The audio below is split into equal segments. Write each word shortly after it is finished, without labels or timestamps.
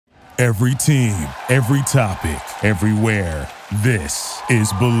Every team, every topic, everywhere. This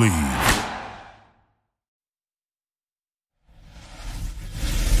is Believe.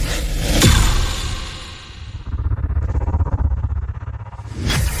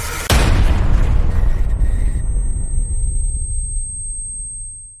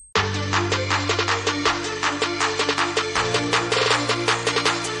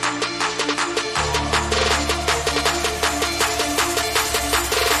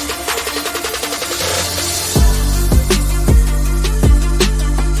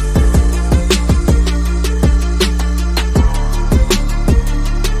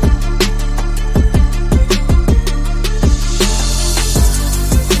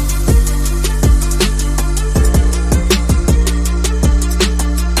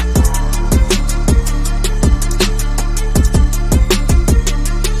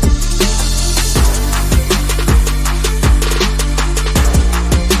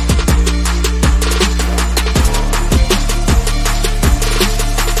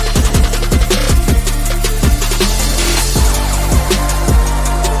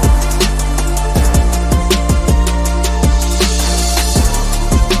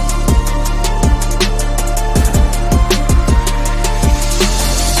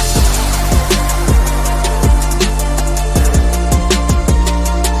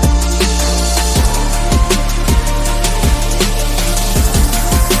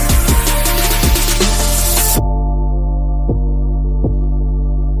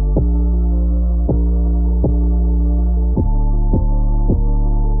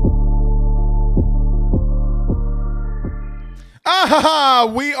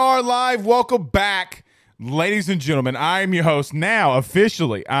 We are live. Welcome back, ladies and gentlemen. I am your host. Now,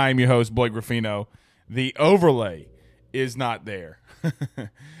 officially, I am your host, Blake Ruffino. The overlay is not there.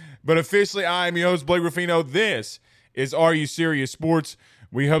 But officially, I am your host, Blake Ruffino. This is Are You Serious Sports.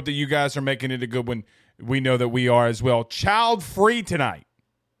 We hope that you guys are making it a good one. We know that we are as well. Child-free tonight.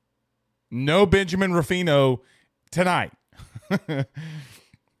 No Benjamin Ruffino tonight.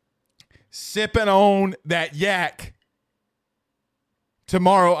 Sipping on that yak.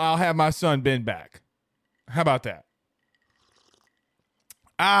 Tomorrow, I'll have my son Ben back. How about that?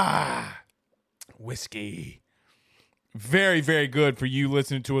 Whiskey. Very, very good for you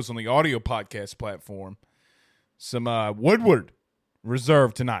listening to us on the audio podcast platform. Some Woodward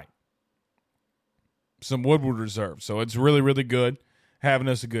Reserve tonight. Some Woodward Reserve. So it's really, really good. Having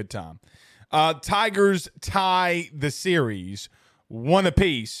us a good time. Tigers tie the series 1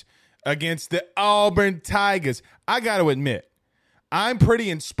 apiece against the Auburn Tigers. I got to admit, I'm pretty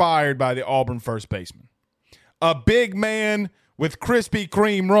inspired by the Auburn first baseman. A big man with Krispy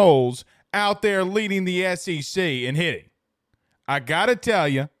Kreme rolls out there leading the SEC and hitting. I got to tell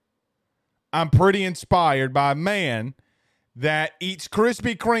you, I'm pretty inspired by a man that eats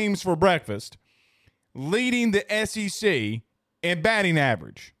Krispy Kremes for breakfast, leading the SEC in batting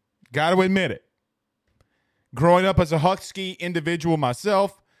average. Got to admit it. Growing up as a Husky individual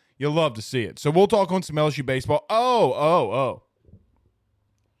myself, you'll love to see it. So we'll talk on some LSU baseball.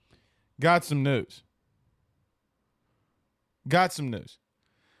 Got some news. Got some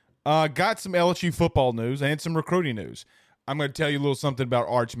LSU football news and some recruiting news. I'm going to tell you a little something about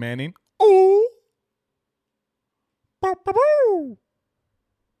Arch Manning. Ooh. Going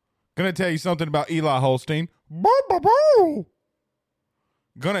to tell you something about Eli Holstein.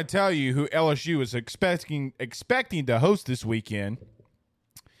 Going to tell you who LSU is expecting to host this weekend.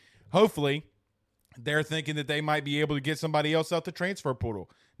 Hopefully, they're thinking that they might be able to get somebody else out the transfer portal.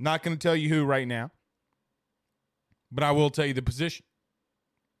 Not going to tell you who right now, but I will tell you the position.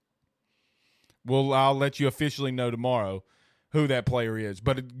 I'll let you officially know tomorrow who that player is.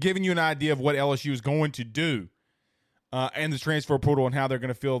 But giving you an idea of what LSU is going to do and the transfer portal and how they're going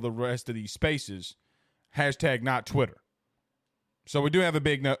to fill the rest of these spaces, hashtag not Twitter. So we do have a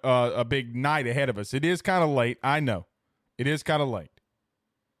big night ahead of us. It is kind of late. I know. It is kind of late.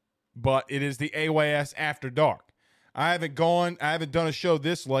 But it is the AYS After Dark. I haven't done a show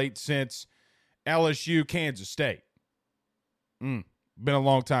this late since LSU, Kansas State. Been a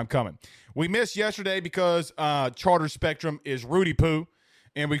long time coming. We missed yesterday because Charter Spectrum is Rudy Poo,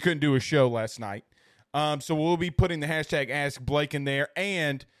 and we couldn't do a show last night. So we'll be putting the hashtag Ask Blake in there.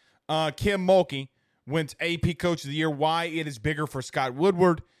 And Kim Mulkey wins AP Coach of the Year. Why it is bigger for Scott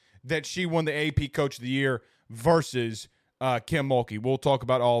Woodward that she won the AP Coach of the Year versus Kim Mulkey. We'll talk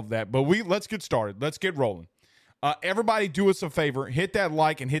about all of that. But let's get started. Let's get rolling. Everybody do us a favor. Hit that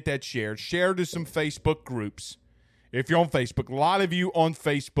like and hit that share. Share to some Facebook groups. If you're on Facebook, a lot of you on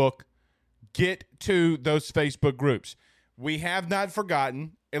Facebook, get to those Facebook groups. We have not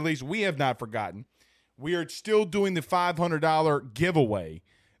forgotten, at least we have not forgotten, we are still doing the $500 giveaway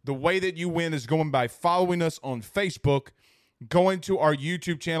The way that you win is going by following us on Facebook, going to our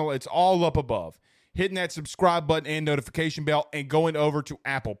YouTube channel. It's all up above. Hitting that subscribe button and notification bell, and going over to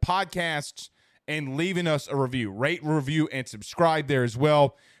Apple Podcasts and leaving us a review. Rate, review, and subscribe there as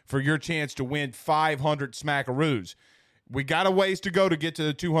well for your chance to win 500 smackaroos. We got a ways to go to get to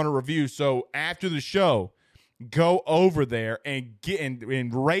the 200 reviews, so after the show, go over there and get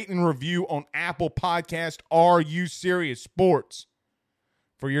and rate and review on Apple Podcast. Are You Serious Sports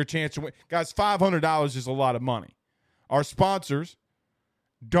for your chance to win. Guys, $500 is a lot of money. Our sponsors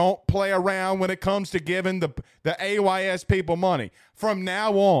don't play around when it comes to giving the AYS people money. From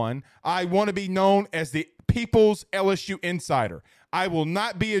now on, I want to be known as the People's LSU Insider. I will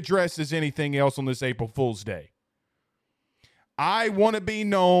not be addressed as anything else on this April Fool's Day. I want to be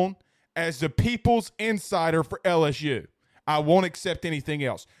known as the People's Insider for LSU. I won't accept anything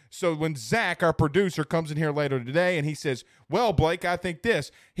else. So when Zach, our producer, comes in here later today and he says, "Well, Blake, I think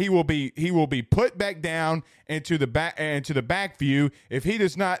this," he will be put back down into the back view if he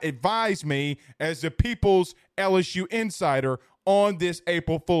does not advise me as the People's LSU Insider on this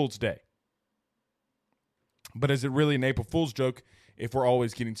April Fool's Day. But is it really an April Fool's joke if we're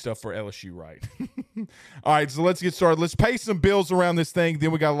always getting stuff for LSU right? All right, so let's get started. Let's pay some bills around this thing.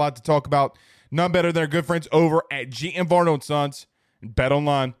 Then we got a lot to talk about. None better than our good friends over at GM Varno & Sons and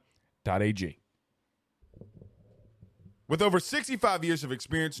BetOnline.ag. With over 65 years of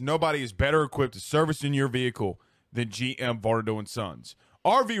experience, nobody is better equipped to service in your vehicle than GM Varno & Sons.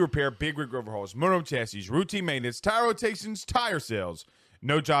 RV repair, big rig overhauls, motorhome chassis, routine maintenance, tire rotations, tire sales.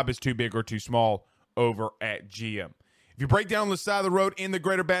 No job is too big or too small over at GM. If you break down on the side of the road in the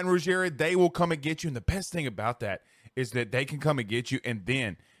greater Baton Rouge area, they will come and get you. And the best thing about that is that they can come and get you, and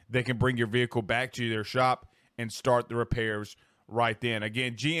then they can bring your vehicle back to their shop and start the repairs right then.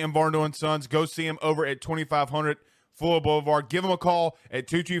 Again, GM Varno & Sons. Go see them over at 2500 Fuller Boulevard. Give them a call at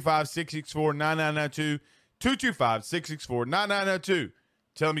 225-664-9992. 225-664-9992.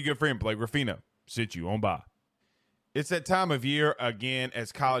 Tell them your good friend Blake Ruffino sent you on by. It's that time of year again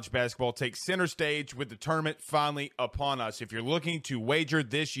as college basketball takes center stage with the tournament finally upon us. If you're looking to wager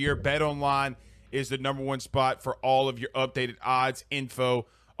this year, BetOnline is the number one spot for all of your updated odds, info,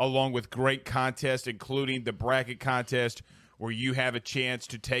 along with great contests, including the bracket contest, where you have a chance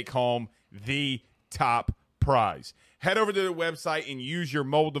to take home the top prize. Head over to the website and use your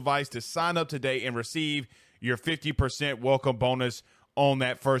mobile device to sign up today and receive your 50% welcome bonus on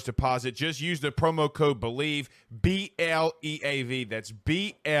that first deposit. Just use the promo code BELIEVE, BLEAV. That's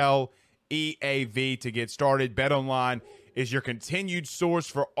BLEAV to get started. BetOnline is your continued source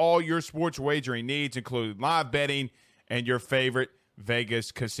for all your sports wagering needs, including live betting and your favorite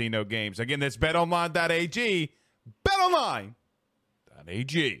Vegas casino games. Again, that's betonline.ag.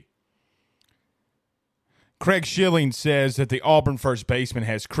 Betonline.ag. Craig Schilling says that the Auburn first baseman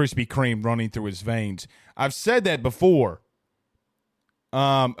has Krispy Kreme running through his veins. I've said that before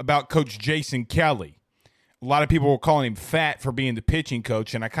about Coach Jason Kelly. A lot of people were calling him fat for being the pitching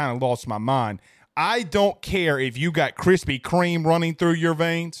coach, and I kind of lost my mind. I don't care if you got Krispy Kreme running through your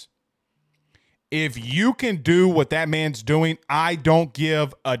veins. If you can do what that man's doing, I don't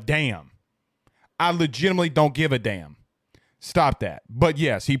give a damn. I legitimately don't give a damn. Stop that. But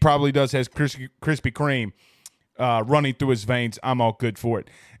yes, he probably does has Krispy Kreme running through his veins. I'm all good for it.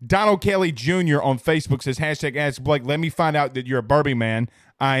 Donald Kelly Jr. on Facebook says, hashtag Ask Blake, let me find out that you're a Bourbon man.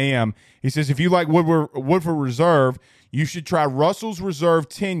 I am. He says, if you like Woodford Reserve, you should try Russell's Reserve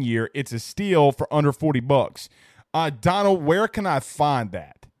 10-year. It's a steal for under $40. Donald, where can I find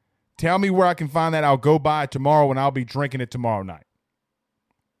that? Tell me where I can find that. I'll go buy it tomorrow, and I'll be drinking it tomorrow night.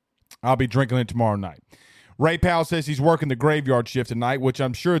 Ray Powell says he's working the graveyard shift tonight, which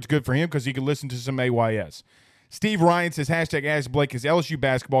I'm sure it's good for him because he can listen to some AYS. Steve Ryan says, hashtag Ask Blake, is LSU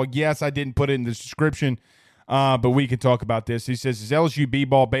basketball? Yes, I didn't put it in the description, but we can talk about this. He says, is LSU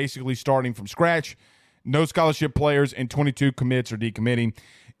b-ball basically starting from scratch? No scholarship players and 22 commits are decommitting.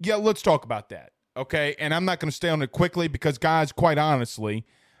 Yeah, let's talk about that, okay? And I'm not going to stay on it quickly because, guys, quite honestly,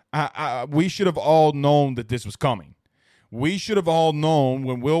 we should have all known that this was coming. We should have all known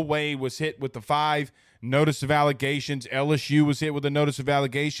when Will Wade was hit with the 5 notice of allegations. LSU was hit with a notice of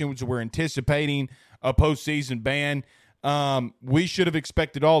allegation, which we're anticipating a postseason ban. We should have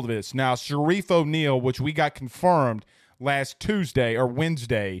expected all of this. Now, Sharif O'Neal, which we got confirmed last Tuesday or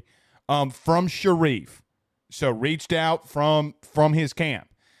Wednesday from Sharif, so reached out from his camp.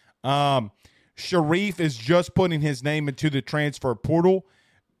 Sharif is just putting his name into the transfer portal,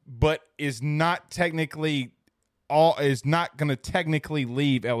 but is not going to technically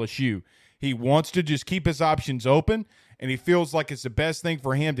leave LSU. He wants to just keep his options open and he feels like it's the best thing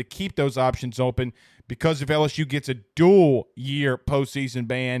for him to keep those options open because if LSU gets a dual-year postseason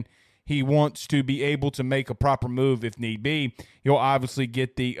ban, he wants to be able to make a proper move if need be. He'll obviously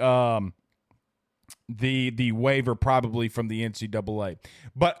get the waiver probably from the NCAA.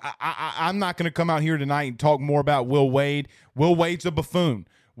 But I'm not going to come out here tonight and talk more about Will Wade. Will Wade's a buffoon.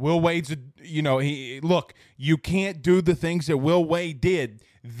 Will Wade's you can't do the things that Will Wade did.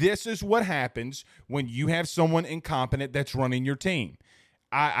 This is what happens when you have someone incompetent that's running your team.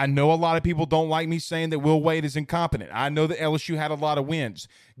 I know a lot of people don't like me saying that Will Wade is incompetent. I know that LSU had a lot of wins.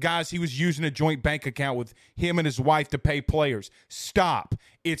 Guys, he was using a joint bank account with him and his wife to pay players. Stop.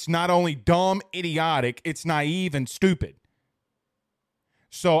 It's not only dumb, idiotic, it's naive and stupid.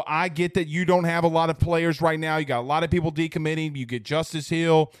 So I get that you don't have a lot of players right now. You got a lot of people decommitting. You get Justice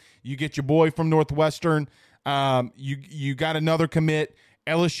Hill. You get your boy from Northwestern. You got another commit.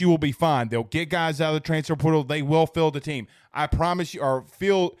 LSU will be fine. They'll get guys out of the transfer portal. They will fill the team. I promise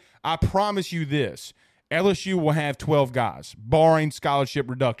you this. LSU will have 12 guys, barring scholarship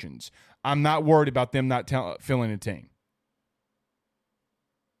reductions. I'm not worried about them not filling a team.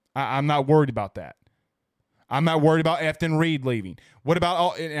 I'm not worried about that. I'm not worried about Efton Reed leaving. What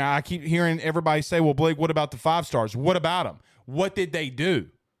about I keep hearing everybody say, well, Blake, what about the 5 stars? What about them? What did they do?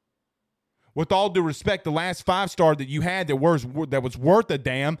 With all due respect, the last 5-star that you had that was worth a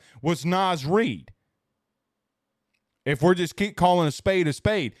damn was Naz Reid. If we're just keep calling a spade,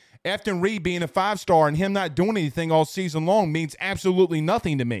 Efton Reed being a 5-star and him not doing anything all season long means absolutely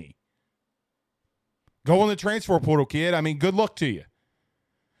nothing to me. Go in the transfer portal, kid. I mean, good luck to you.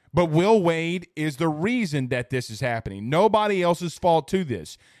 But Will Wade is the reason that this is happening. Nobody else's fault to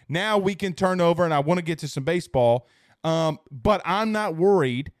this. Now we can turn over, and I want to get to some baseball, but I'm not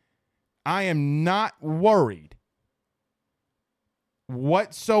worried. I am not worried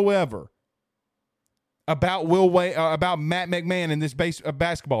whatsoever about Will Wade, about Matt McMahon and this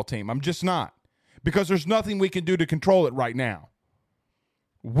basketball team. I'm just not, because there's nothing we can do to control it right now.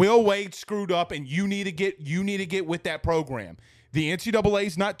 Will Wade screwed up, and you need to get with that program. The NCAA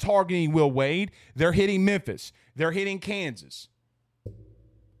is not targeting Will Wade. They're hitting Memphis. They're hitting Kansas.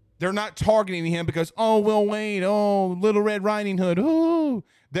 They're not targeting him because, Will Wade, Little Red Riding Hood,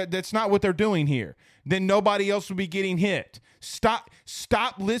 That's not what they're doing here. Then nobody else will be getting hit. Stop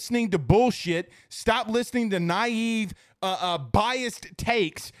listening to bullshit. Stop listening to naive, biased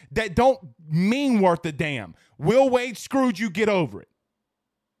takes that don't mean worth a damn. Will Wade screwed you. Get over it.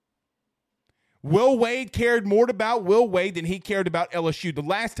 Will Wade cared more about Will Wade than he cared about LSU. The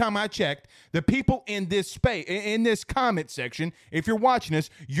last time I checked, the people in this space, in this comment section, if you're watching this,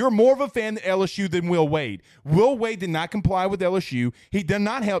 you're more of a fan of LSU than Will Wade. Will Wade did not comply with LSU. He did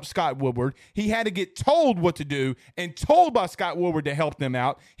not help Scott Woodward. He had to get told what to do and told by Scott Woodward to help them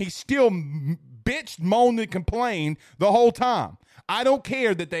out. He still bitched, moaned, and complained the whole time. I don't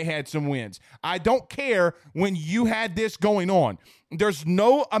care that they had some wins. I don't care when you had this going on. There's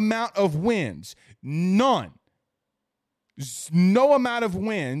no amount of wins, none, no amount of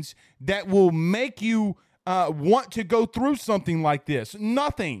wins that will make you want to go through something like this.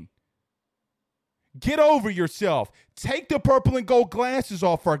 Nothing. Get over yourself. Take the purple and gold glasses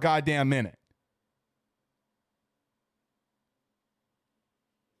off for a goddamn minute.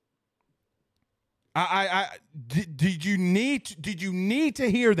 Did you need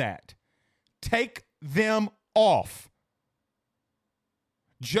to hear that? Take them off.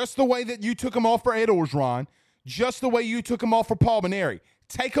 Just the way that you took them off for Ed Orgeron, just the way you took them off for Paul Mainieri.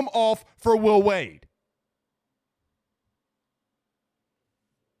 Take them off for Will Wade.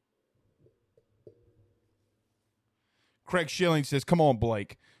 Craig Schilling says, come on,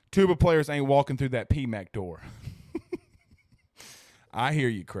 Blake. Tuba players ain't walking through that PMAC door. I hear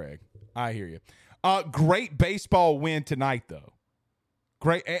you, Craig. I hear you. Great baseball win tonight, though.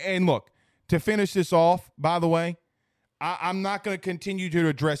 Great. And look, to finish this off, by the way, I'm not going to continue to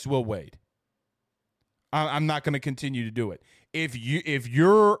address Will Wade. I'm not going to continue to do it. If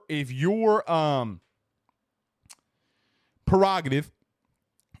your prerogative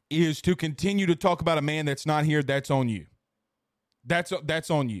is to continue to talk about a man that's not here, that's on you. That's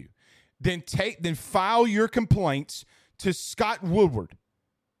on you. Then file your complaints to Scott Woodward.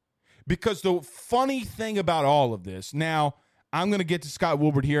 Because the funny thing about all of this, now I'm going to get to Scott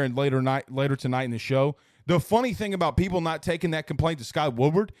Woodward here and later tonight in the show. The funny thing about people not taking that complaint to Scott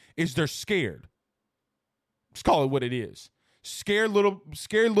Woodward is they're scared. Let's call it what it is. Scared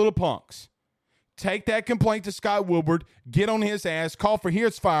little punks. Take that complaint to Scott Woodward, get on his ass, call for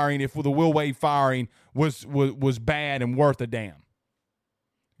his firing if the Will Wade firing was bad and worth a damn.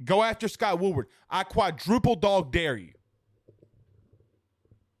 Go after Scott Woodward. I quadruple dog dare you.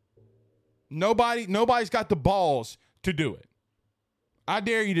 Nobody's got the balls to do it. I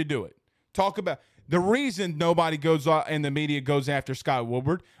dare you to do it. Talk about the reason nobody goes out and the media goes after Scott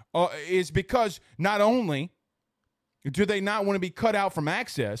Woodward is because not only do they not want to be cut out from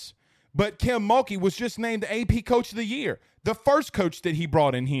access, but Kim Mulkey was just named the AP Coach of the Year, the first coach that he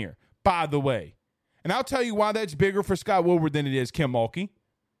brought in here, by the way. And I'll tell you why that's bigger for Scott Woodward than it is Kim Mulkey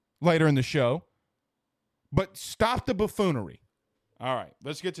later in the show. But stop the buffoonery. All right,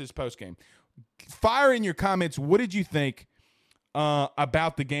 let's get to this postgame. Fire in your comments. What did you think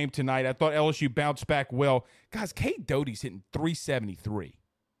about the game tonight? I thought LSU bounced back well. Guys, Cade Doty's hitting 373.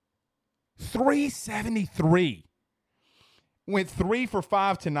 373. Went 3 for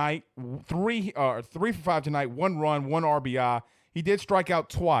 5 tonight. 3 for 5 tonight. 1 run, 1 RBI. He did strike out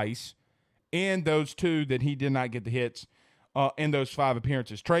twice in those 2 that he did not get the hits in those 5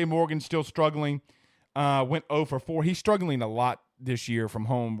 appearances. Trey Morgan still struggling. Went 0 for 4. He's struggling a lot this year from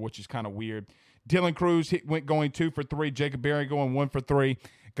home, which is kind of weird. Dylan Cruz went going 2 for 3. Jacob Berry going 1 for 3.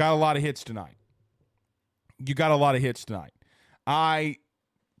 Got a lot of hits tonight. You got a lot of hits tonight. I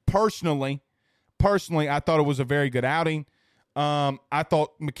personally, I thought it was a very good outing. I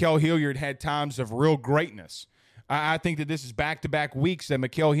thought Ma'Khel Hilliard had times of real greatness. I think that this is back-to-back weeks that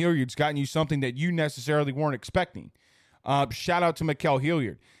Ma'Khel Hilliard's gotten you something that you necessarily weren't expecting. Shout out to Ma'Khel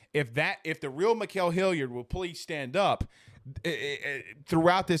Hilliard. If the real Ma'Khel Hilliard will please stand up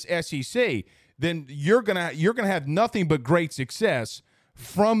throughout this SEC, then you're gonna have nothing but great success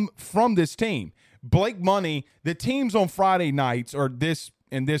from this team. Blake Money, the teams on Friday nights, or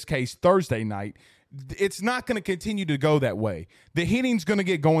in this case Thursday night, it's not going to continue to go that way. The hitting's going to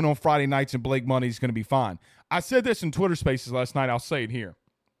get going on Friday nights, and Blake Money's going to be fine. I said this in Twitter Spaces last night. I'll say it here.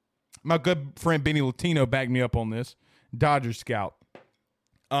 My good friend Benny Latino backed me up on this. Dodger scout.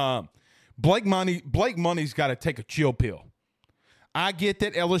 Blake Money's got to take a chill pill. I get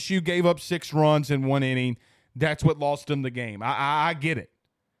that LSU gave up 6 runs in 1 inning. That's what lost them the game. I get it.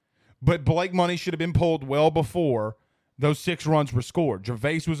 But Blake Money should have been pulled well before those 6 runs were scored.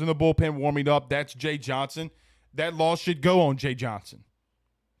 Gervais was in the bullpen warming up. That's Jay Johnson. That loss should go on Jay Johnson.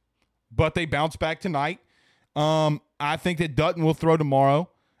 But they bounced back tonight. I think that Dutton will throw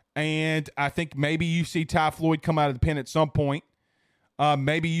tomorrow. And I think maybe you see Ty Floyd come out of the pen at some point.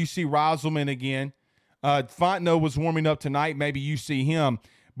 Maybe you see Roselman again. Fontenot was warming up tonight. Maybe you see him.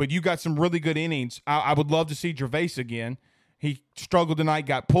 But you got some really good innings. I would love to see Gervais again. He struggled tonight,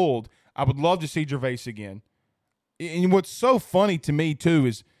 got pulled. I would love to see Gervais again. And what's so funny to me, too,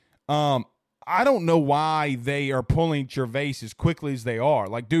 is I don't know why they are pulling Gervais as quickly as they are.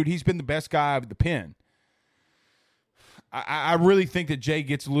 Like, dude, he's been the best guy out of the pen. I really think that Jay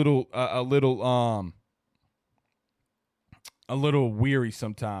gets a little weary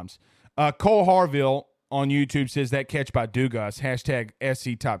sometimes. Cole Harville on YouTube says that catch by Dugas, hashtag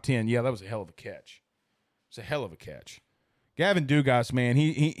SC Top 10. Yeah, that was a hell of a catch. It's a hell of a catch. Gavin Dugas, man,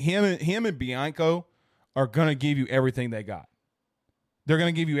 him and Bianco are going to give you everything they got. They're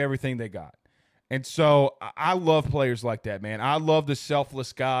going to give you everything they got. And so I love players like that, man. I love the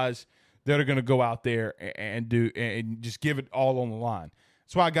selfless guys that are going to go out there and just give it all on the line.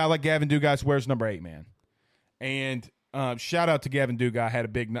 That's why a guy like Gavin Dugas wears number 8, man. And shout out to Gavin Dugas.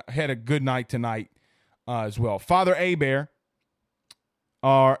 Had a good night tonight as well. Father Abear,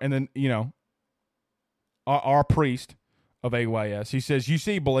 our priest of AYS. He says, you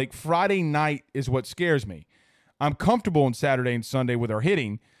see, Blake, Friday night is what scares me. I'm comfortable on Saturday and Sunday with our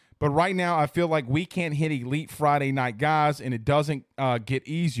hitting, but right now I feel like we can't hit elite Friday night guys, and it doesn't get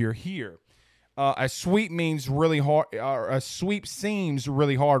easier here. A sweep seems really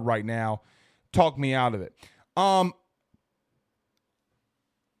hard right now. Talk me out of it.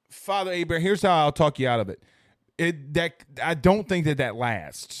 Father Abear, here's how I'll talk you out of it. I don't think that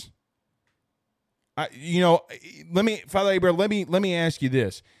lasts. Father Aber, let me ask you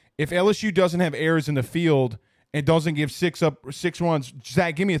this: if LSU doesn't have errors in the field and doesn't give 6 runs,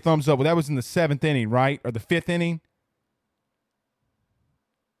 Zach, give me a thumbs up. Well, that was in the 7th inning, right, or the 5th inning?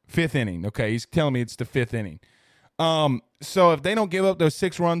 5th inning. Okay, he's telling me it's the 5th inning. So if they don't give up those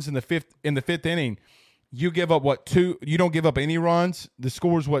 6 runs in the 5th inning, you give up what, 2? You don't give up any runs. The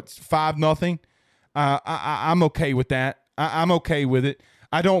score's what, 5-0. I'm okay with that. I'm okay with it.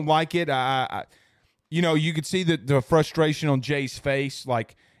 I don't like it. You could see the frustration on Jay's face.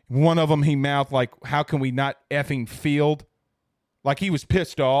 Like, one of them, he mouthed, like, how can we not effing field? Like, he was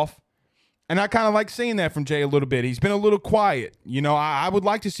pissed off. And I kind of like seeing that from Jay a little bit. He's been a little quiet. I would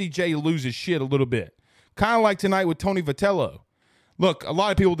like to see Jay lose his shit a little bit. Kind of like tonight with Tony Vitello. Look, a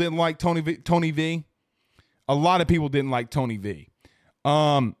lot of people didn't like Tony V. A lot of people didn't like Tony V.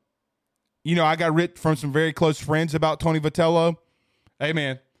 I got writ from some very close friends about Tony Vitello. Hey,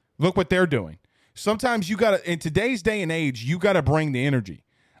 man, look what they're doing. Sometimes you got to, in today's day and age, you got to bring the energy.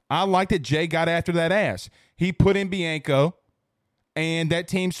 I like that Jay got after that ass. He put in Bianco, and that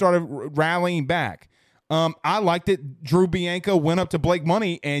team started rallying back. I like that Drew Bianco went up to Blake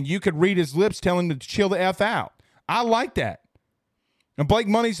Money, and you could read his lips telling him to chill the F out. I like that. And Blake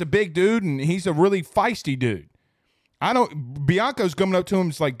Money's a big dude, and he's a really feisty dude. Bianco's coming up to him,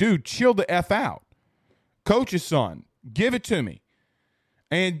 it's like, dude, chill the F out. Coach's son, give it to me.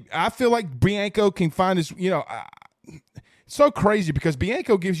 And I feel like Bianco can find his, it's so crazy because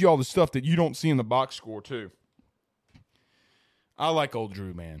Bianco gives you all the stuff that you don't see in the box score, too. I like old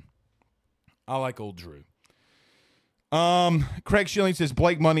Drew, man. I like old Drew. Craig Schilling says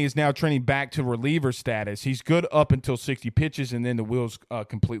Blake Money is now trending back to reliever status. He's good up until 60 pitches, and then the wheels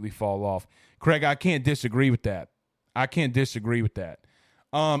completely fall off. Craig, I can't disagree with that. I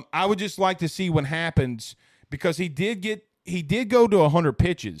would just like to see what happens because he did go to 100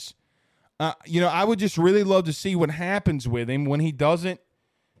 pitches. I would just really love to see what happens with him when he doesn't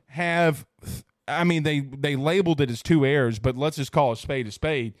have. I mean, they labeled it as 2 errors, but let's just call a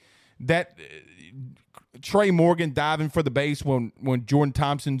spade. That Trey Morgan diving for the base when Jordan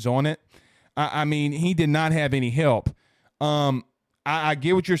Thompson's on it. I mean, he did not have any help. I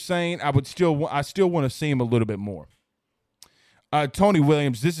get what you're saying. I still want to see him a little bit more. Tony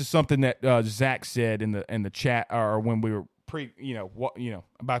Williams, this is something that Zach said in the chat or when we were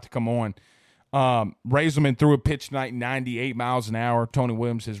about to come on. Razelman threw a pitch tonight 98 miles an hour. Tony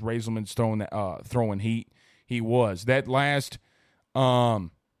Williams says Razelman's throwing heat. He was that last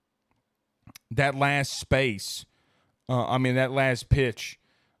space. That last pitch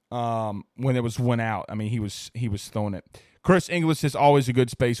when it was one out. I mean, he was throwing it. Chris English says always a good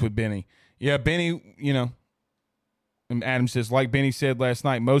space with Benny. Yeah, Benny. And Adam says, like Benny said last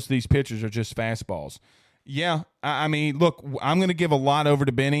night, most of these pitchers are just fastballs. Yeah, I mean, look, I'm going to give a lot over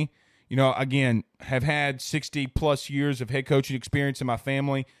to Benny. Again, have had 60-plus years of head coaching experience in my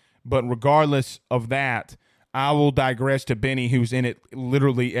family. But regardless of that, I will digress to Benny, who's in it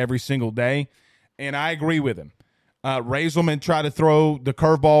literally every single day. And I agree with him. Razelman tried to throw the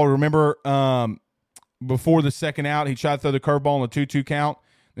curveball. Remember, before the second out, he tried to throw the curveball on the 2-2 count.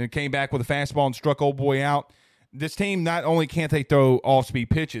 Then came back with a fastball and struck old boy out. This team, not only can't they throw off-speed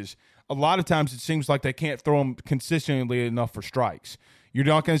pitches, a lot of times it seems like they can't throw them consistently enough for strikes. You're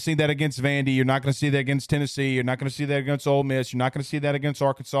not going to see that against Vandy. You're not going to see that against Tennessee. You're not going to see that against Ole Miss. You're not going to see that against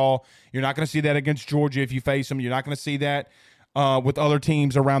Arkansas. You're not going to see that against Georgia if you face them. You're not going to see that with other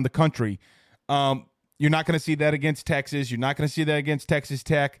teams around the country. You're not going to see that against Texas. You're not going to see that against Texas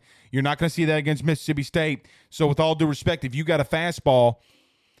Tech. You're not going to see that against Mississippi State. So with all due respect, if you got a fastball,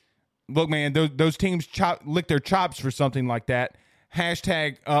 look, man, those teams lick their chops for something like that.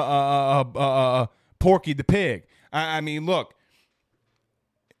 Hashtag Porky the Pig. I mean, look,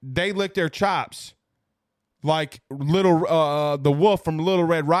 they lick their chops like the wolf from Little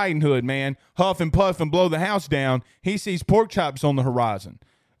Red Riding Hood, man. Huff and puff and blow the house down. He sees pork chops on the horizon.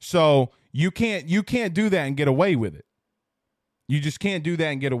 So you can't do that and get away with it. You just can't do that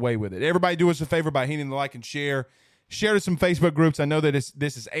and get away with it. Everybody do us a favor by hitting the like and share. Share to some Facebook groups. I know that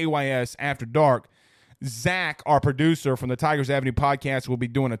this is AYS After Dark. Zach, our producer from the Tigers Avenue podcast, will be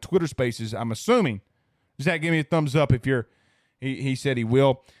doing a Twitter Spaces. I'm assuming. Zach, give me a thumbs up if you're. He said he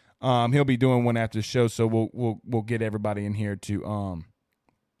will. He'll be doing one after the show, so we'll get everybody in here to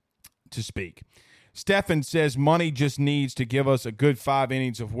speak. Stefan says Money just needs to give us a good 5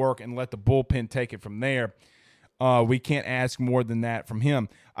 innings of work and let the bullpen take it from there. We can't ask more than that from him.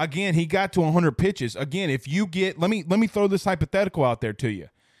 Again, he got to 100 pitches. Again, if you get, let me throw this hypothetical out there to you.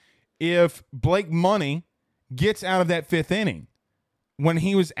 If Blake Money gets out of that 5th inning when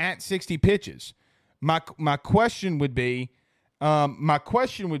he was at 60 pitches, my question would be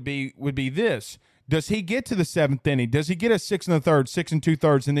this: does he get to the 7th inning? Does he get a 6 1/3, 6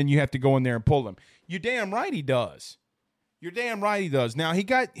 2/3, and then you have to go in there and pull him? You're damn right he does. Now he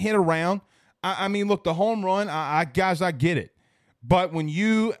got hit around. I mean, look, the home run, guys, I get it. But when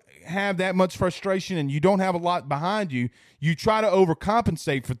you have that much frustration and you don't have a lot behind you, you try to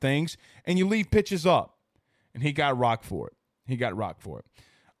overcompensate for things and you leave pitches up. And he got rocked for it.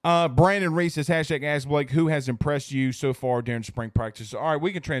 Brandon Reese says, hashtag Ask Blake, who has impressed you so far during spring practice? All right,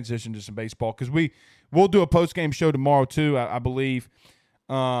 we can transition to some baseball because we'll do a post-game show tomorrow too, I believe,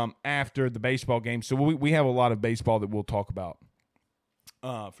 after the baseball game. So we have a lot of baseball that we'll talk about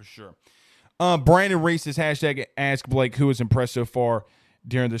for sure. Brandon Reese says, hashtag Ask Blake, who has impressed so far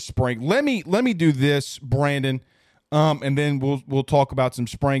during the spring. Let me do this, Brandon, and then we'll talk about some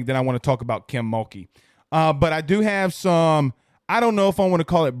spring. Then I want to talk about Kim Mulkey. But I do have some, I don't know if I want to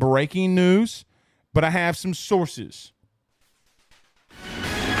call it breaking news, but I have some sources.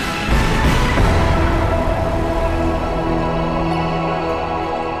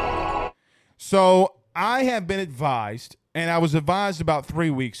 So I have been advised, and I was advised about 3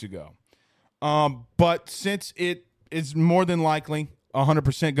 weeks ago. But since it is more than likely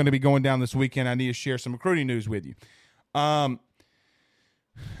 100% going to be going down this weekend, I need to share some recruiting news with you.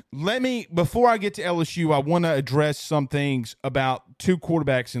 Before I get to LSU, I want to address some things about two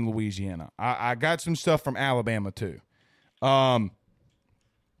quarterbacks in Louisiana. I got some stuff from Alabama too.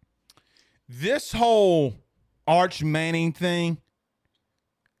 This whole Arch Manning thing,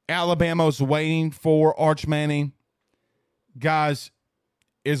 Alabama's waiting for Arch Manning, guys,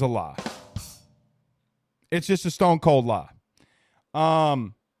 is a lie. It's just a stone cold lie.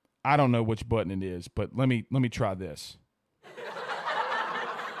 I don't know which button it is, but let me try this.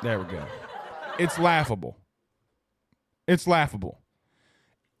 There we go. It's laughable. It's laughable.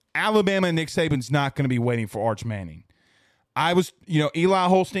 Alabama and Nick Saban's not going to be waiting for Arch Manning. Eli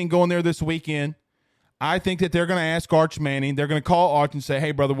Holstein going there this weekend. I think that they're going to ask Arch Manning. They're going to call Arch and say,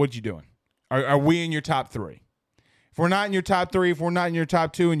 hey, brother, what you doing? Are we in your top three? If we're not in your top three, if we're not in your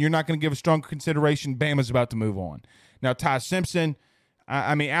top two, and you're not going to give a strong consideration, Bama's about to move on. Now, Ty Simpson,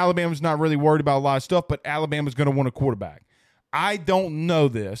 Alabama's not really worried about a lot of stuff, but Alabama's going to want a quarterback. I don't know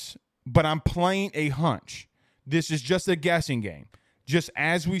this, but I'm playing a hunch. This is just a guessing game, just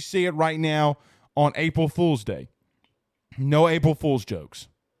as we see it right now on April Fool's Day. No April Fool's jokes.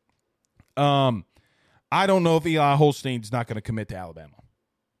 I don't know if Eli Holstein's not going to commit to Alabama.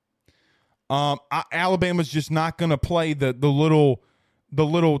 Alabama's just not going to play the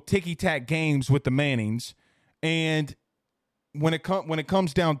little ticky-tack games with the Mannings, and when it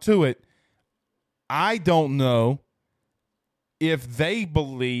comes down to it, I don't know if they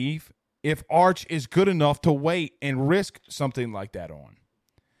believe if Arch is good enough to wait and risk something like that on.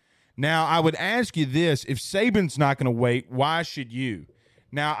 Now, I would ask you this: if Saban's not going to wait, why should you?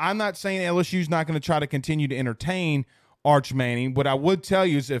 Now, I'm not saying LSU's not going to try to continue to entertain Arch Manning. What I would tell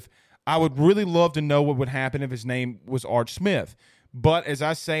you is I would really love to know what would happen if his name was Arch Smith. But as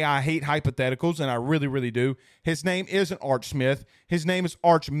I say, I hate hypotheticals, and I really, really do. His name isn't Arch Smith. His name is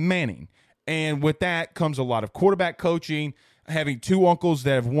Arch Manning. And with that comes a lot of quarterback coaching, having two uncles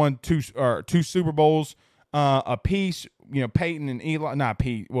that have won two Super Bowls apiece, Peyton and Eli, not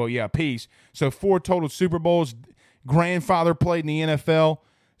Pete, well, yeah, apiece. So 4 total Super Bowls. Grandfather played in the NFL.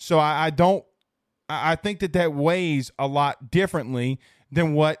 So I think that weighs a lot differently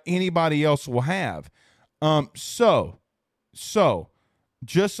than what anybody else will have. So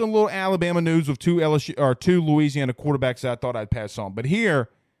just a little Alabama news of two Louisiana quarterbacks that I thought I'd pass on. But here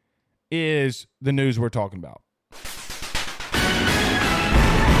is the news we're talking about.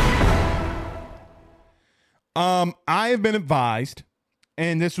 I have been advised,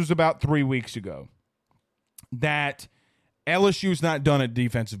 and this was about 3 weeks ago, that LSU's not done at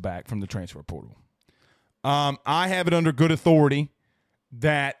defensive back from the transfer portal. I have it under good authority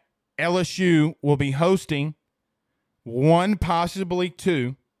that LSU will be hosting 1, possibly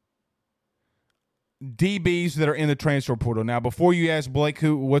 2 DBs that are in the transfer portal. Now, before you ask Blake,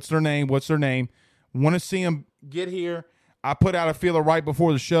 what's their name? Want to see them get here. I put out a feeler right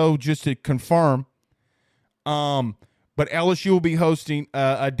before the show just to confirm. But LSU will be hosting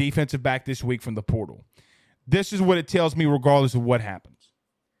a defensive back this week from the portal. This is what it tells me regardless of what happens.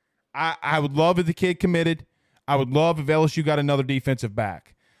 I would love if the kid committed. I would love if LSU got another defensive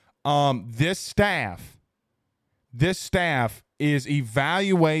back. This staff is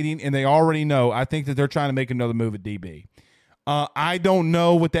evaluating, and they already know. I think that they're trying to make another move at DB. I don't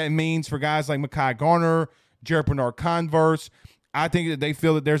know what that means for guys like Mekhi Garner, Jared Bernard-Converse. I think that they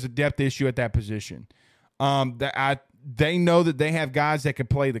feel that there's a depth issue at that position. They know that they have guys that can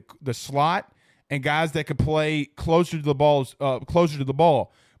play the slot and guys that can play closer to the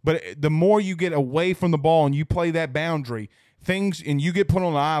ball. But the more you get away from the ball and you play that boundary, and you get put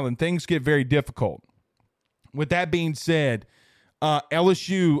on an island, things get very difficult. With that being said,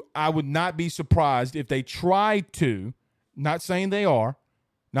 LSU, I would not be surprised if they tried to, not saying they are,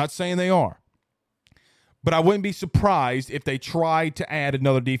 but I wouldn't be surprised if they tried to add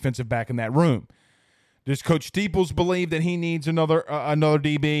another defensive back in that room. Does Coach Steeples believe that he needs another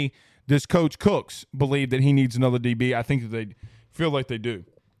DB? Does Coach Cooks believe that he needs another DB? I think that they feel like they do.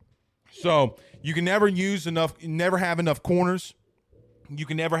 So you can never have enough corners. You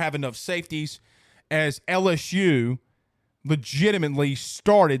can never have enough safeties. As LSU legitimately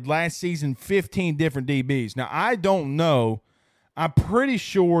started last season 15 different DBs. Now, I don't know. I'm pretty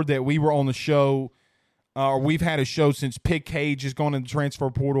sure that we were on the show, or we've had a show since Pig Cage has gone in the transfer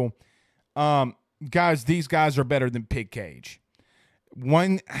portal. Guys, these guys are better than Pig Cage.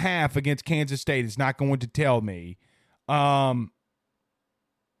 1/2 against Kansas State is not going to tell me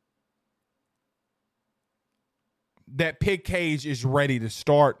that Pig Cage is ready to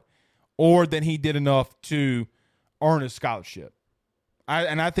start or that he did enough to earn a scholarship.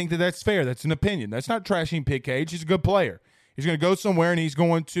 I think that that's fair. That's an opinion. That's not trashing Pitt Cage. He's a good player. He's going to go somewhere, and he's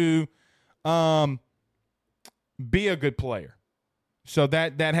going to be a good player. So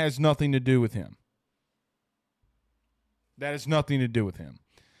that has nothing to do with him. That has nothing to do with him.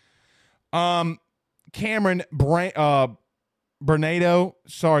 Cameron Bernardo.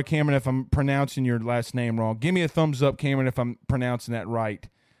 Sorry, Cameron, if I'm pronouncing your last name wrong. Give me a thumbs up, Cameron, if I'm pronouncing that right.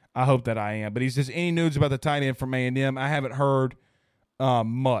 I hope that I am. But he says, any news about the tight end from A&M? I haven't heard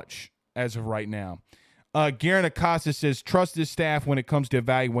much as of right now. Garen Acosta says, trust his staff when it comes to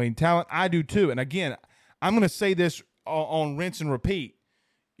evaluating talent. I do too. And again, I'm going to say this on rinse and repeat.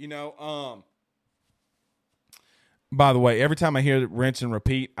 By the way, every time I hear rinse and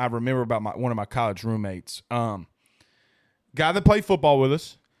repeat, I remember about one of my college roommates. Guy that played football with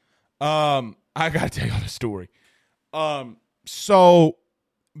us. I got to tell you the story. So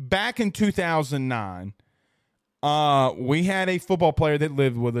back in 2009, we had a football player that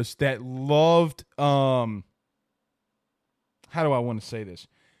lived with us that loved, how do I want to say this?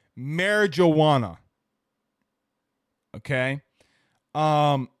 Marijuana. Okay.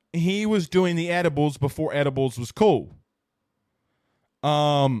 He was doing the edibles before edibles was cool.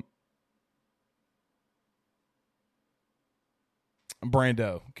 Brando.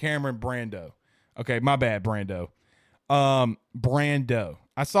 Cameron Brando. Okay, my bad, Brando. Brando.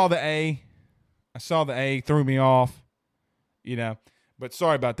 I saw the A, threw me off, But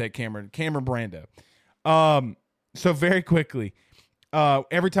sorry about that, Cameron. Cameron Brando. So very quickly,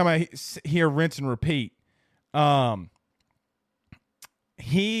 every time I hear rinse and repeat,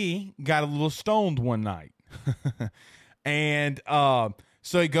 he got a little stoned one night. And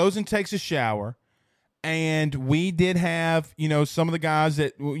so he goes and takes a shower. And we did have, some of the guys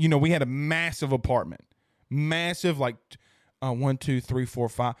that, we had a massive apartment. Massive, like 1, 2, 3, 4,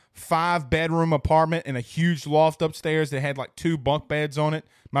 5. 5-bedroom apartment and a huge loft upstairs that had like 2 bunk beds on it.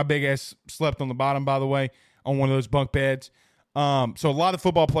 My big ass slept on the bottom, by the way, on one of those bunk beds. So a lot of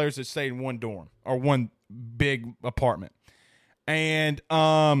football players that stayed in one dorm or one big apartment. And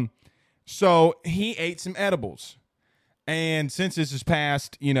so he ate some edibles. And since this is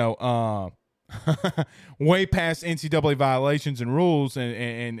past, way past NCAA violations and rules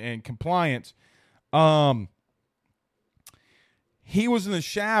and compliance, he was in the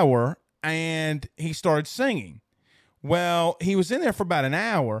shower and he started singing. Well, he was in there for about an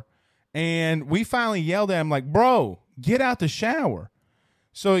hour, and we finally yelled at him like, bro, get out the shower.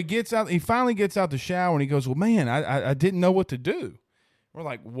 So he finally gets out the shower, and he goes, well, man, I didn't know what to do. We're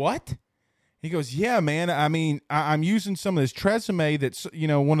like, what? He goes, yeah, man. I mean, I'm using some of this Tresemme that's,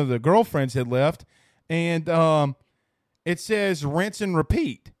 one of the girlfriends had left, and it says rinse and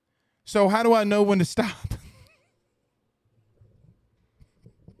repeat. So how do I know when to stop?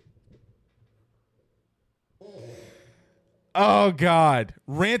 Oh, God.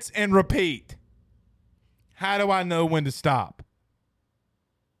 Rinse and repeat. How do I know when to stop?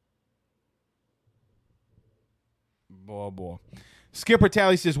 Boy. Skipper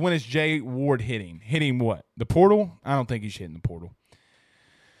Tally says, when is Jay Ward hitting? Hitting what? The portal? I don't think he's hitting the portal.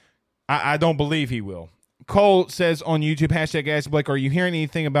 I don't believe he will. Cole says on YouTube, hashtag Ask Blake, are you hearing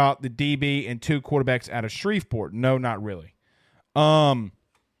anything about the DB and 2 quarterbacks out of Shreveport? No, not really. No,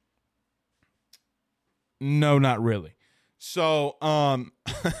 not really. So,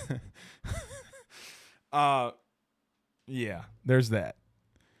 yeah, there's that.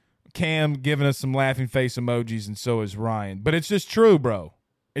 Cam giving us some laughing face emojis, and so is Ryan. But it's just true, bro.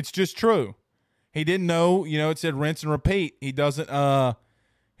 It's just true. He didn't know, it said rinse and repeat. He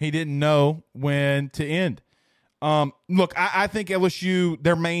didn't know when to end. Look, I think LSU,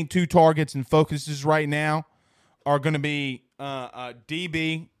 their main 2 targets and focuses right now are going to be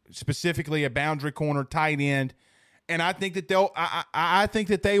DB, specifically a boundary corner, tight end, and I think that I think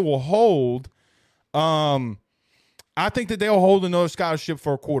that they will hold. I think that they'll hold another scholarship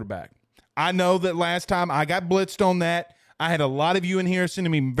for a quarterback. I know that last time I got blitzed on that. I had a lot of you in here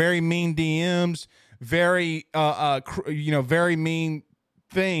sending me very mean DMs, very very mean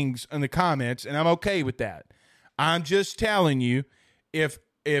things in the comments, and I'm okay with that. I'm just telling you, if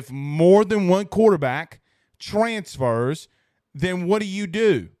more than one quarterback transfers, then what do you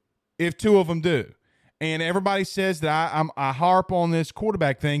do if 2 of them do? And everybody says that I harp on this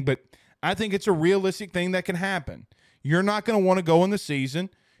quarterback thing, but I think it's a realistic thing that can happen. You're not going to want to go in the season.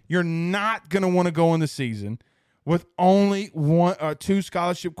 You're not going to want to go in the season with only 1 or 2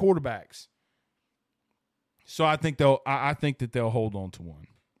 scholarship quarterbacks. So I think that they'll hold on to one.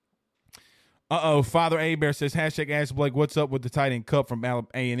 Father A Bear says hashtag Ask Blake. What's up with the tight end cup from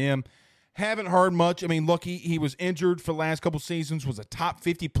A&M? Haven't heard much. I mean, look, he was injured for the last couple seasons, was a top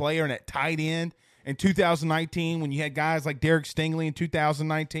 50 player in at tight end in 2019 when you had guys like Derek Stingley in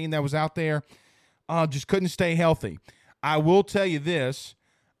 2019 that was out there. Just couldn't stay healthy. I will tell you this.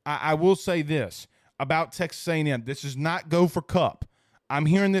 I will say this about Texas A&M. This is not go for Cup. I'm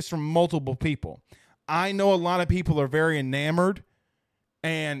hearing this from multiple people. I know a lot of people are very enamored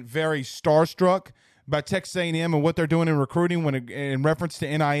and very starstruck by Texas A&M and what they're doing in recruiting when in reference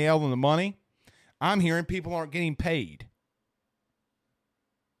to NIL and the money. I'm hearing people aren't getting paid.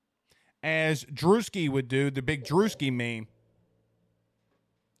 As Drewski would do, the big Drewski meme.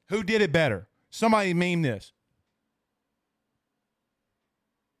 Who did it better? Somebody meme this.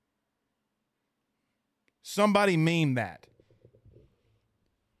 Somebody meme that.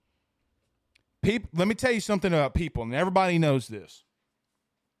 People, let me tell you something about people, and everybody knows this.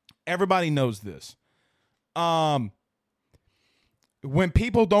 Everybody knows this. When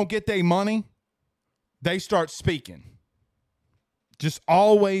people don't get their money, they start speaking. Just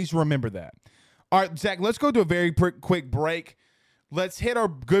always remember that. All right, Zach, let's go to a very quick break. Let's hit our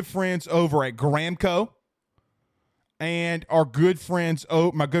good friends over at Gramco and our good friends,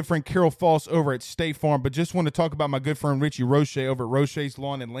 my good friend Carol Foss over at State Farm. But just want to talk about my good friend Richie Roche over at Roche's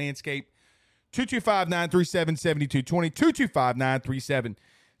Lawn and Landscape. 225-937-7220.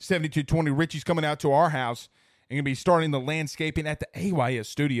 225-937-7220. Richie's coming out to our house and going to be starting the landscaping at the AYS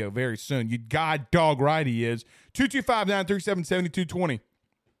studio very soon. You god dog right he is. 225-937-7220.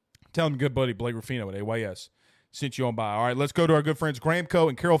 Tell him good buddy Blake Ruffino at AYS sent you on by. All right, let's go to our good friends Gramco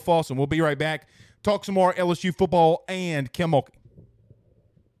and Carol Foss, and we'll be right back. Talk some more LSU football and Kim Mulkey.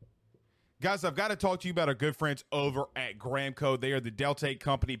 Guys, I've got to talk to you about our good friends over at Gramco. They are the Delta 8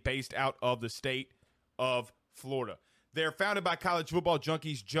 company based out of the state of Florida. They're founded by college football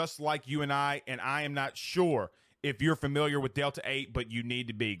junkies just like you and I am not sure if you're familiar with Delta 8, but you need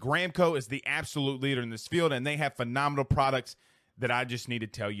to be. Gramco is the absolute leader in this field, and they have phenomenal products that I just need to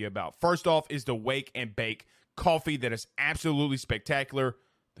tell you about. First off is the Wake and Bake coffee that is absolutely spectacular.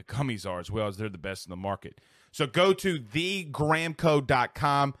 The gummies are as well, as they're the best in the market. So go to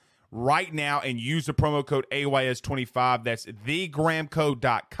thegramco.com right now and use the promo code AYS25. That's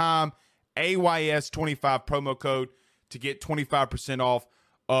thegramco.com, AYS25 promo code to get 25% off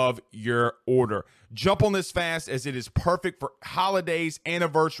of your order. Jump on this fast as it is perfect for holidays,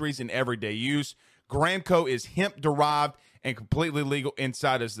 anniversaries, and everyday use. Gramco is hemp-derived and completely legal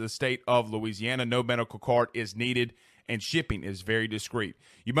inside of the state of Louisiana. No medical card is needed, and shipping is very discreet.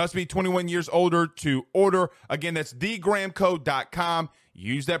 You must be 21 years older to order. Again, that's thegramco.com.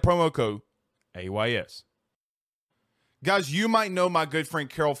 Use that promo code AYS. Guys, you might know my good friend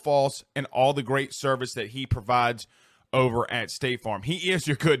Carol Foss and all the great service that he provides over at State Farm. He is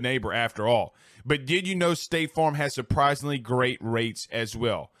your good neighbor after all. But did you know State Farm has surprisingly great rates as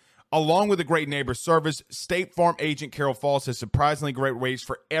well? Along with the great neighbor service, State Farm agent Carol Foss has surprisingly great rates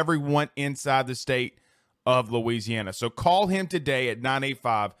for everyone inside the state of Louisiana. So call him today at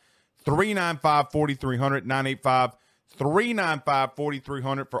 985-395-4300,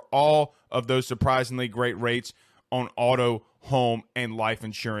 985-395-4300 for all of those surprisingly great rates on auto, home, and life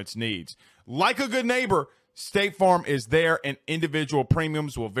insurance needs. Like a good neighbor, State Farm is there, and individual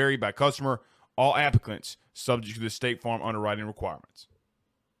premiums will vary by customer. All applicants subject to the State Farm underwriting requirements.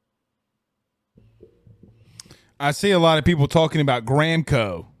 I see a lot of people talking about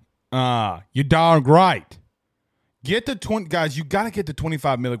Gramco. You're darn right. Get the 20 guys. You got to get the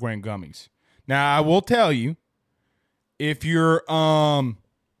 25 milligram gummies. Now, I will tell you, if you're not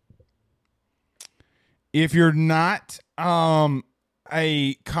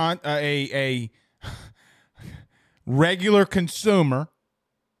a regular consumer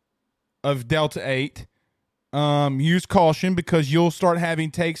of Delta 8, use caution because you'll start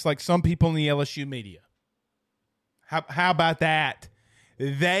having takes like some people in the LSU media. How about that?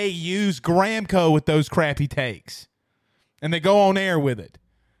 They use Gramco with those crappy takes, and they go on air with it.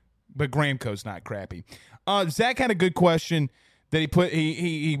 But Gramco's not crappy. Zach had a good question that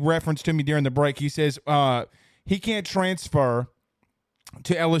he referenced to me during the break. He says he can't transfer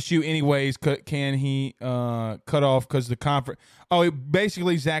to LSU anyways. Can he cut off because the conference?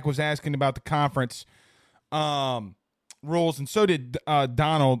 Basically Zach was asking about the conference rules, and so did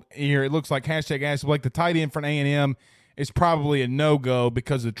Donald here. It looks like hashtag asked like the tight end for an A&M is probably a no-go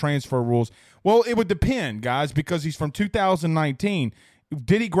because of the transfer rules. Well, it would depend, guys, because he's from 2019.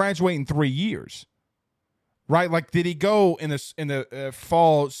 Did he graduate in 3 years? Right? Like, did he go in the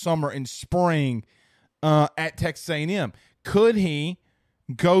fall, summer, and spring at Texas A&M? Could he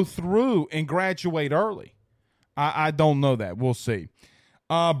go through and graduate early? I don't know that. We'll see.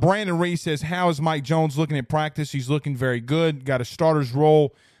 Brandon Reese says, how is Mike Jones looking at practice? He's looking very good. Got a starter's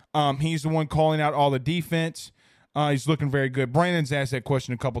role He's the one calling out all the defense. He's looking very good. Brandon's asked that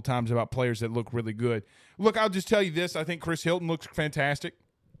question a couple times about players that look really good. Look, I'll just tell you this. I think Chris Hilton looks fantastic.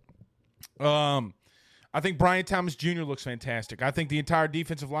 I think Brian Thomas Jr. looks fantastic. I think the entire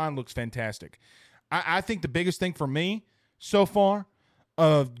defensive line looks fantastic. I think the biggest thing for me so far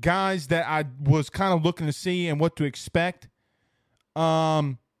of guys that I was kind of looking to see and what to expect,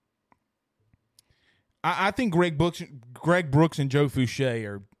 I think Greg Brooks and Joe Fouché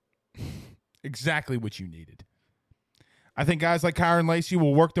are exactly what you needed. I think guys like Kyron Lacy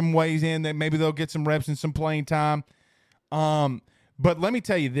will work them ways in that maybe they'll get some reps and some playing time. But let me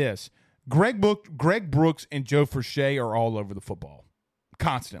tell you this. Greg Brooks and Joe Fouché are all over the football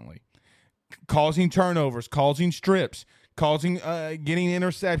constantly, causing turnovers, causing strips, getting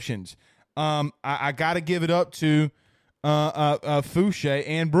interceptions. I got to give it up to Fouché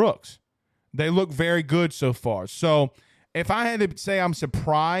and Brooks. They look very good so far. So if I had to say I'm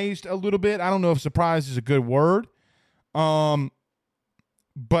surprised a little bit, I don't know if surprised is a good word, but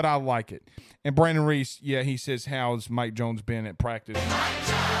I like it. And Brandon Reese, yeah, he says, how's Mike Jones been at practice?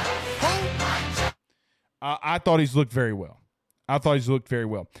 I thought he's looked very well.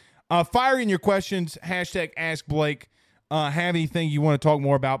 Fire in your questions, hashtag Ask Blake. Have anything you want to talk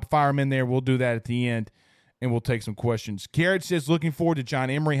more about, fire them in there. We'll do that at the end, and we'll take some questions. Garrett says, looking forward to John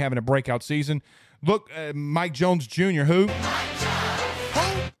Emery having a breakout season. Look, Mike Jones Jr., who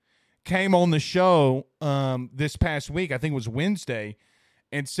came on the show this past week, I think it was Wednesday,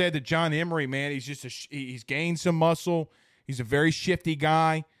 and said that John Emery, man, he's gained some muscle. He's a very shifty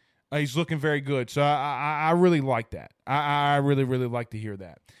guy. He's looking very good. So I really like that. I really, really like to hear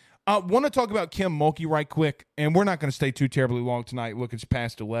that. I want to talk about Kim Mulkey right quick, and we're not going to stay too terribly long tonight. Look, it's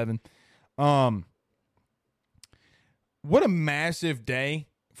past 11. What a massive day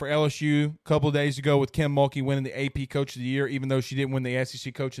for LSU a couple of days ago with Kim Mulkey winning the AP Coach of the Year, even though she didn't win the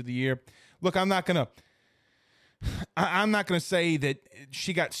SEC Coach of the Year. Look, I'm not going to say that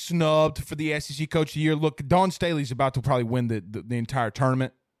she got snubbed for the SEC Coach of the Year. Look, Dawn Staley's about to probably win the entire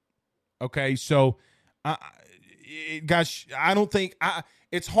tournament. Okay, so, guys, I don't think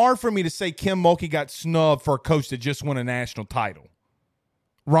it's hard for me to say Kim Mulkey got snubbed for a coach that just won a national title,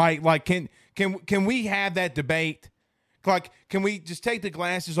 right? Like, can we have that debate? Like, can we just take the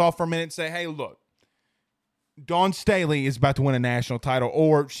glasses off for a minute and say, hey, look, Dawn Staley is about to win a national title,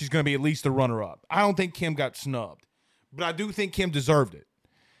 or she's going to be at least the runner-up. I don't think Kim got snubbed, but I do think Kim deserved it.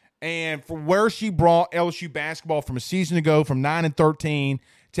 And for where she brought LSU basketball from a season ago, from 9-13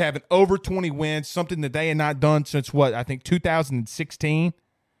 to having over 20 wins, something that they had not done since what, I think 2016,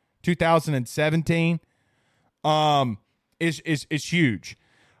 2017, is huge.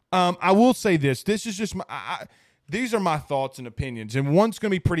 I will say this. This is just these are my thoughts and opinions, and one's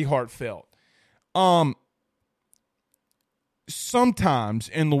going to be pretty heartfelt. Sometimes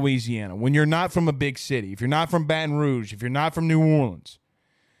in Louisiana, when you're not from a big city, if you're not from Baton Rouge, if you're not from New Orleans,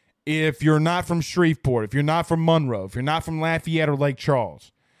 if you're not from Shreveport, if you're not from Monroe, if you're not from Lafayette or Lake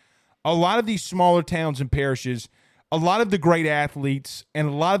Charles, a lot of these smaller towns and parishes, a lot of the great athletes and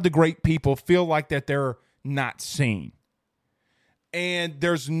a lot of the great people feel like that they're not seen. And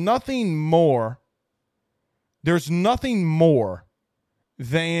there's nothing more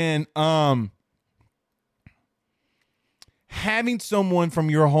than having someone from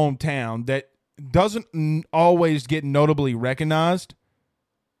your hometown that doesn't always get notably recognized,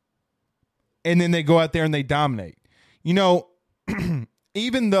 and then they go out there and they dominate. You know,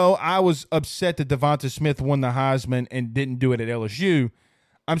 even though I was upset that Devonta Smith won the Heisman and didn't do it at LSU,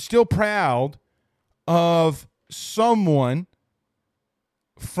 I'm still proud of someone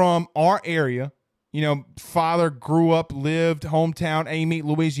from our area. You know, father grew up, lived, hometown, Amite,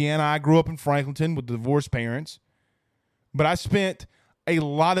 Louisiana. I grew up in Franklinton with divorced parents. But I spent a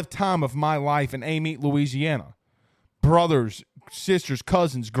lot of time of my life in Amite, Louisiana. Brothers, sisters,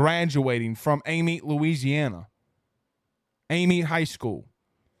 cousins graduating from Amite, Louisiana. Amite High School.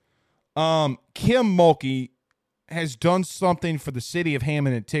 Kim Mulkey has done something for the city of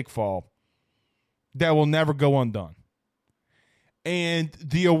Hammond and Tickfall that will never go undone. And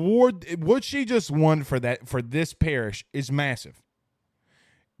the award, what she just won for this parish is massive.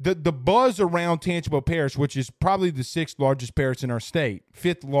 The buzz around Tangipahoa Parish, which is probably the 6th largest parish in our state,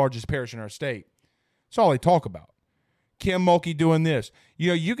 5th largest parish in our state, that's all they talk about. Kim Mulkey doing this. You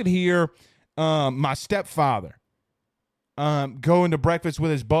know, you could hear my stepfather going to breakfast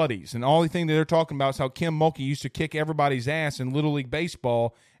with his buddies, and all the thing that they're talking about is how Kim Mulkey used to kick everybody's ass in Little League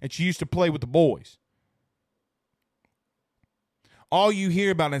Baseball, and she used to play with the boys. All you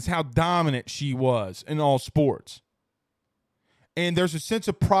hear about is how dominant she was in all sports. And there's a sense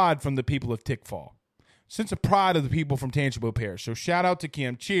of pride from the people of Tickfall. sense of pride of the people from Tangipahoa Parish. So shout out to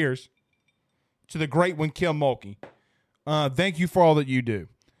Kim. Cheers to the great one, Kim Mulkey. Thank you for all that you do.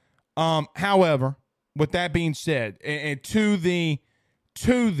 However, with that being said, and to the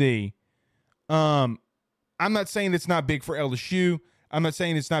I'm not saying it's not big for LSU. I'm not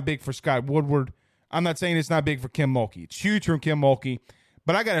saying it's not big for Scott Woodward. I'm not saying it's not big for Kim Mulkey. It's huge for Kim Mulkey.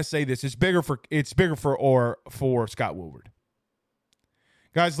 But I gotta say this: it's bigger for Scott Woodward.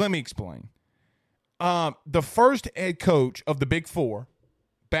 Guys, let me explain. The first head coach of the Big Four,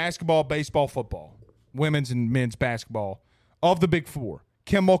 basketball, baseball, football, women's and men's basketball, of the Big Four,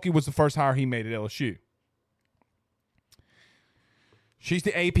 Kim Mulkey was the first hire he made at LSU. She's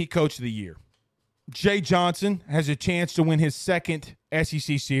the AP Coach of the Year. Jay Johnson has a chance to win his second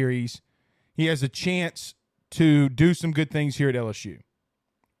SEC series. He has a chance to do some good things here at LSU.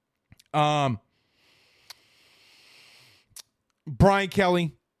 Brian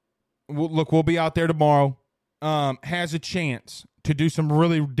Kelly, we'll be out there tomorrow, has a chance to do some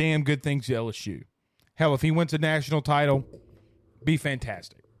really damn good things at LSU. Hell, if he wins a national title, be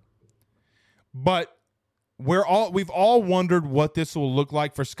fantastic. But we've all wondered what this will look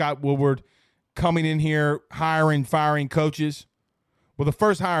like for Scott Woodward coming in here, hiring, firing coaches. Well, the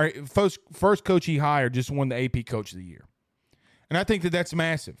first coach he hired just won the AP Coach of the Year. And I think that's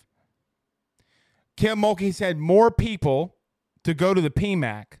massive. Kim Mulkey's had more people to go to the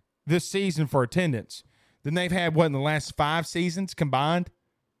PMAC this season for attendance than they've had, in the last 5 seasons combined?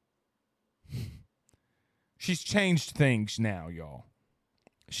 She's changed things now, y'all.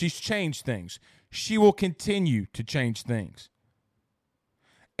 She's changed things. She will continue to change things.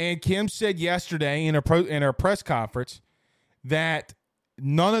 And Kim said yesterday in her press conference that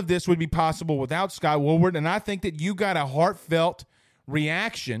none of this would be possible without Scott Woodward, and I think that you got a heartfelt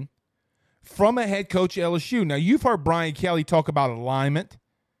reaction from a head coach at LSU. Now, you've heard Brian Kelly talk about alignment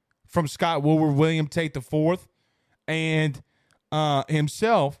from Scott Woodward, William Tate IV, and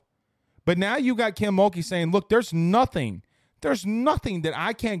himself. But now you got Kim Mulkey saying, look, there's nothing that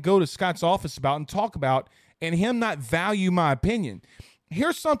I can't go to Scott's office about and talk about and him not value my opinion.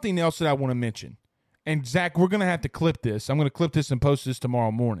 Here's something else that I want to mention. And, Zach, we're going to have to clip this. I'm going to clip this and post this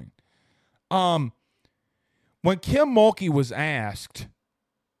tomorrow morning. When Kim Mulkey was asked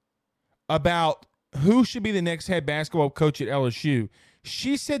about who should be the next head basketball coach at LSU,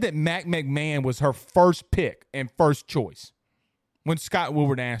 she said that Matt McMahon was her first pick and first choice when Scott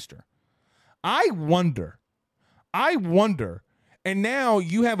Woodward asked her. I wonder, and now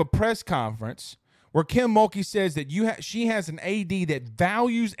you have a press conference where Kim Mulkey says that she has an AD that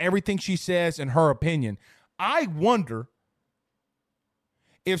values everything she says in her opinion. I wonder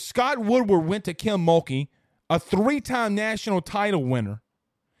if Scott Woodward went to Kim Mulkey, a 3-time national title winner,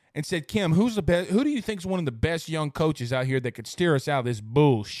 and said, Kim, who do you think is one of the best young coaches out here that could steer us out of this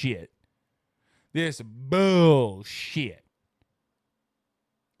bullshit? This bullshit.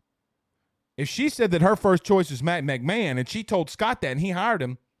 If she said that her first choice is Matt McMahon and she told Scott that and he hired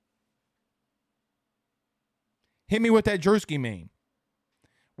him, hit me with that Drewski meme.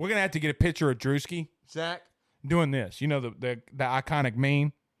 We're going to have to get a picture of Drewski, Zach, doing this. You know, the iconic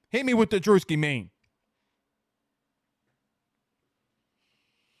meme. Hit me with the Drewski meme.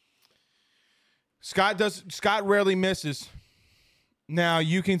 Scott rarely misses. Now,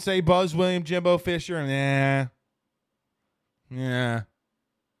 you can say Buzz Williams, Jimbo Fisher, and yeah.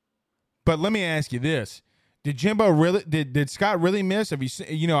 But let me ask you this. Did Scott really miss? Have you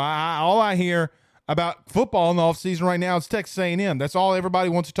seen, all I hear about football in the offseason right now is Texas A&M. That's all everybody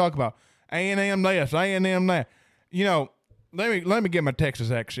wants to talk about. A&M this, A&M that. Let me get my Texas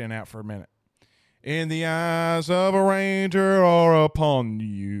accent out for a minute. In the eyes of a ranger are upon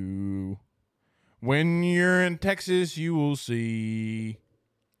you. When you're in Texas, you will see.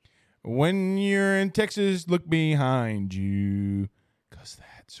 When you're in Texas, look behind you. Because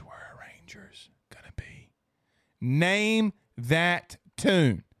that's where a ranger's going to be. Name that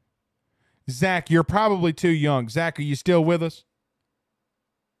tune. Zach, you're probably too young. Zach, are you still with us?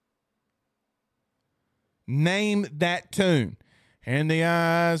 Name that tune. And the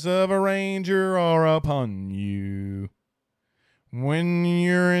eyes of a ranger are upon you. When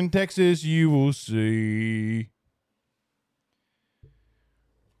you're in Texas, you will see.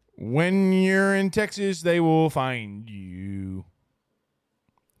 When you're in Texas, they will find you.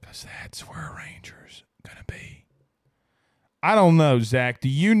 Because that's where a ranger's going to be. I don't know, Zach. Do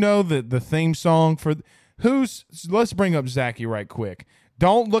you know the theme song for let's bring up Zachy right quick.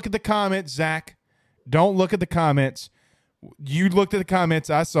 Don't look at the comments, Zach. Don't look at the comments. You looked at the comments.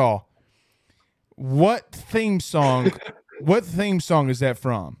 I saw. What theme song is that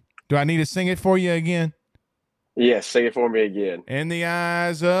from? Do I need to sing it for you again? Yes, say it for me again. And the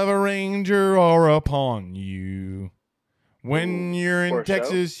eyes of a ranger are upon you. When you're in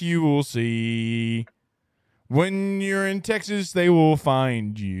Texas, you will see. When you're in Texas, they will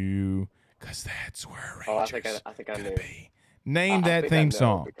find you. Because that's where Rangers I think I gonna knew. be. Name that theme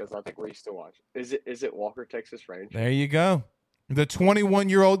song. Because I think we used to watch. Is it Walker, Texas Ranger? There you go. The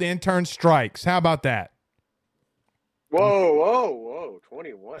 21-year-old intern strikes. How about that? Whoa.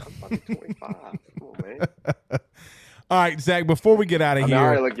 21. I'm fucking 25. Come on, man. All right, Zach, before we get out of here. I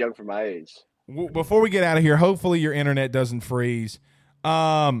already look young for my age. Before we get out of here, hopefully your internet doesn't freeze.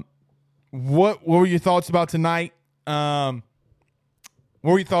 What were your thoughts about tonight? What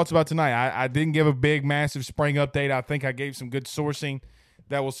were your thoughts about tonight? I didn't give a big, massive spring update. I think I gave some good sourcing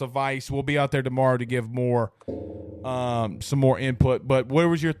that will suffice. We'll be out there tomorrow to give more, some more input. But what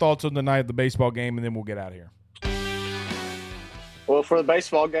was your thoughts on the night of the baseball game, and then we'll get out of here. Well, for the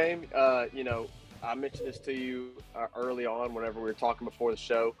baseball game, I mentioned this to you early on whenever we were talking before the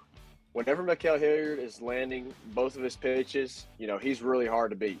show. Whenever Ma'Khel Hilliard is landing both of his pitches, he's really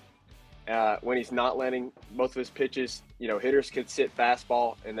hard to beat. When he's not landing both of his pitches, hitters can sit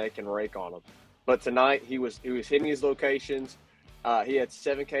fastball and they can rake on him. But tonight he was hitting his locations. He had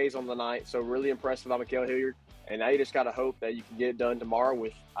 7 Ks on the night, so really impressive by Ma'Khel Hilliard. And now you just got to hope that you can get it done tomorrow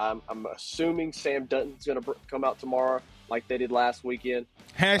with I'm assuming Sam Dutton's going to come out tomorrow like they did last weekend.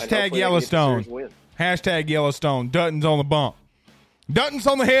 Hashtag Yellowstone. Hashtag Yellowstone. Dutton's on the bump. Dutton's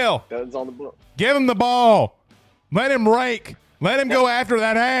on the hill. Dutton's on the bump. Give him the ball. Let him rake. Let him go after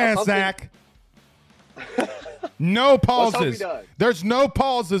that ass, Zach. No pauses. There's no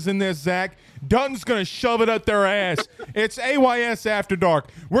pauses in this, Zach. Dutton's going to shove it up their ass. It's AYS After Dark.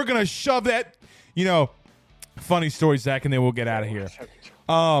 We're going to shove that, funny story, Zach, and then we'll get out of here.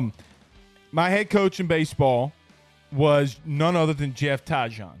 My head coach in baseball was none other than Jeff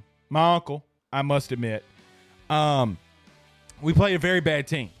Tajon, my uncle, I must admit. We played a very bad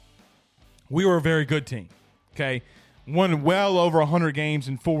team. We were a very good team, okay? Won well over 100 games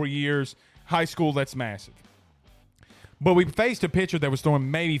in 4 years. High school, that's massive. But we faced a pitcher that was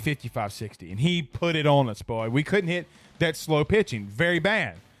throwing maybe 55, 60, and he put it on us, boy. We couldn't hit that slow pitching. Very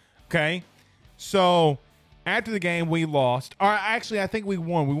bad, okay? So after the game, we lost. Or actually, I think we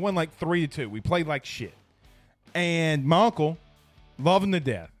won. We won like 3-2. We played like shit. And my uncle, love him to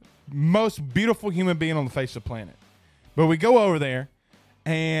death, most beautiful human being on the face of the planet. But we go over there,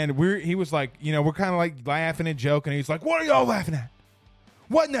 and he was like, we're kind of like laughing and joking. He's like, what are y'all laughing at?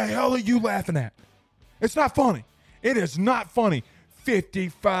 What in the hell are you laughing at? It's not funny. It is not funny.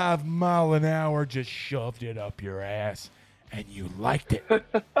 55 mile an hour just shoved it up your ass, and you liked it.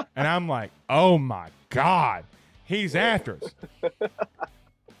 And I'm like, oh, my God. He's after us.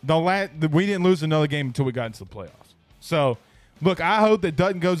 We didn't lose another game until we got into the playoffs. So, look, I hope that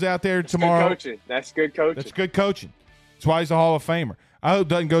Dutton goes out there tomorrow. That's good coaching. That's good coaching. That's why he's a Hall of Famer. I hope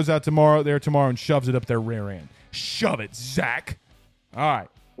Dutton goes out tomorrow and shoves it up their rear end. Shove it, Zach. All right.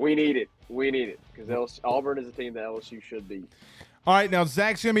 We need it. Because Auburn is a team that LSU should beat. All right, now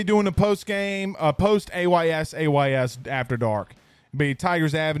Zach's going to be doing the post-AYS After Dark. It'll be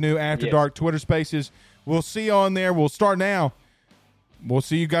Tigers Avenue After Dark Twitter Spaces. We'll see you on there. We'll start now. We'll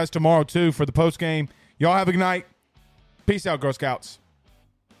see you guys tomorrow, too, for the post-game. Y'all have a good night. Peace out, Girl Scouts.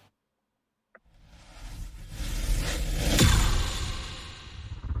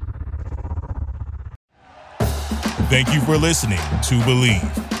 Thank you for listening to Believe.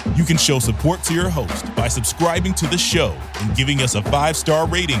 You can show support to your host by subscribing to the show and giving us a 5-star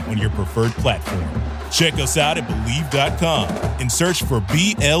rating on your preferred platform. Check us out at Believe.com and search for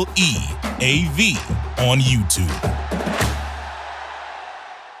BLEAV on YouTube.